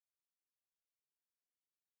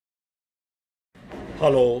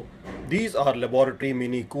Hello, these are laboratory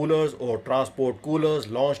mini coolers or transport coolers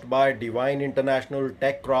launched by Divine International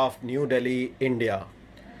Techcraft, New Delhi, India.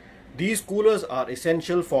 These coolers are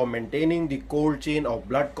essential for maintaining the cold chain of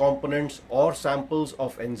blood components or samples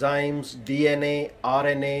of enzymes, DNA,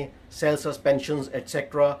 RNA, cell suspensions,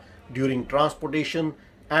 etc. during transportation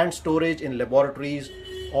and storage in laboratories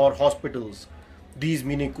or hospitals. These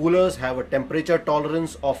mini coolers have a temperature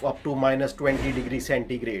tolerance of up to -20 degrees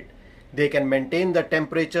centigrade. They can maintain the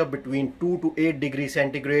temperature between 2 to 8 degrees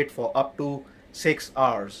centigrade for up to 6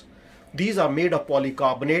 hours. These are made of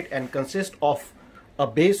polycarbonate and consist of a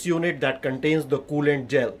base unit that contains the coolant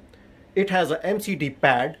gel. It has a MCT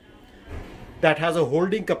pad that has a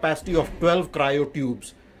holding capacity of 12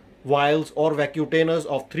 cryotubes, vials or vacuotainers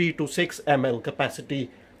of 3 to 6 ml capacity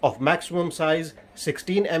of maximum size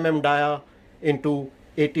 16 mm dia into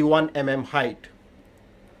 81 mm height.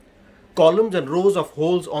 Columns and rows of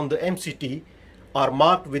holes on the MCT are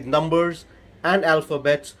marked with numbers and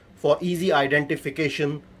alphabets for easy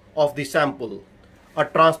identification of the sample. A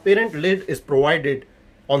transparent lid is provided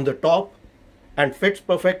on the top and fits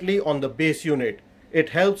perfectly on the base unit. It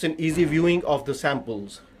helps in easy viewing of the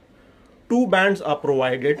samples. Two bands are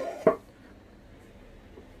provided.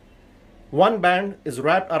 One band is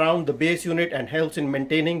wrapped around the base unit and helps in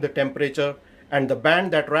maintaining the temperature, and the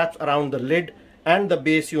band that wraps around the lid and the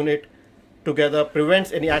base unit together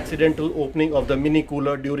prevents any accidental opening of the mini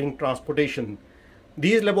cooler during transportation.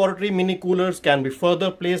 These laboratory mini coolers can be further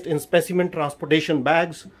placed in specimen transportation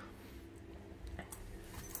bags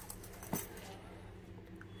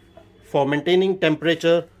for maintaining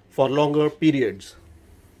temperature for longer periods.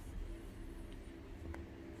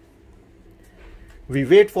 We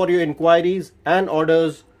wait for your inquiries and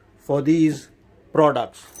orders for these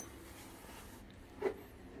products.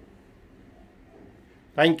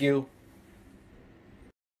 Thank you.